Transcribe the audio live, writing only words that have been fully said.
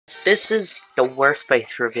This is the worst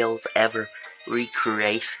face reveals ever.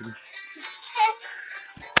 Recreation.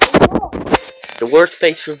 The worst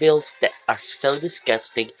face reveals that are so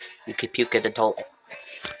disgusting you could puke in the toilet.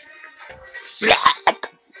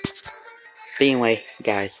 But anyway,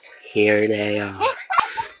 guys, here they are.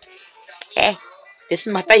 Hey, this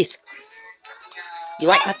is my face. You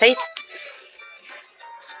like my face?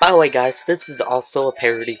 By the way, guys, this is also a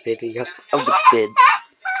parody video of the kid.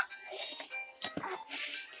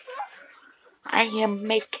 I am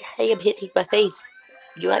hitting my face.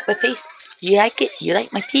 You like my face? You like it? You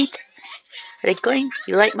like my teeth? Are they clean?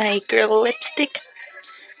 You like my girl lipstick?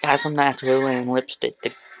 Guys, I'm not actually wearing lipstick.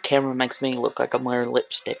 The camera makes me look like I'm wearing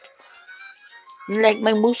lipstick. You like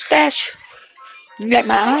my mustache? You like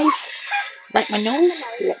my eyes? Like my nose?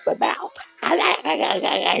 You like my mouth?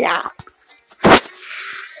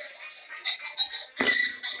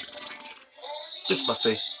 This is my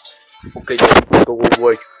face. Okay, go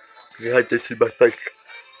away. You had this in my face.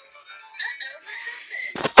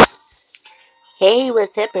 Hey,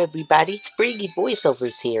 what's up, everybody? Springy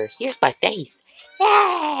voiceovers here. Here's my face.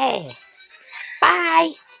 Yay!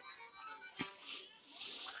 Bye!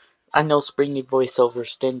 I know Springy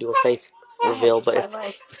voiceovers didn't do a face reveal, but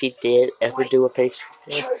if he did ever do a face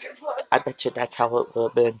reveal, I bet you that's how it would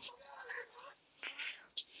have been.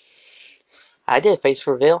 I did a face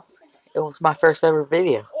reveal. It was my first ever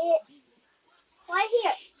video. It's right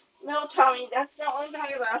here. No, Tommy, that's not what I'm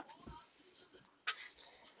talking about.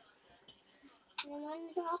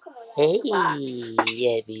 Hey,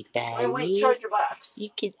 everybody. Charger box. You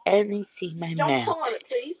can only see my Don't mouth. pull on it,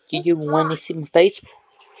 please. Do you want to see my face?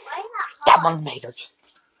 Double haters.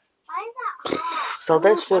 So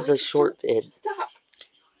this was a short vid. Stop.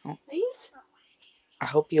 Please? I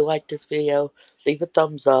hope you liked this video. Leave a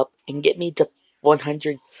thumbs up and get me to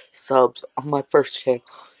 100 subs on my first channel.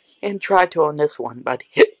 And try to on this one by the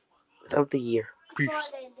end of the year.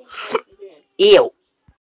 Peace. Ew.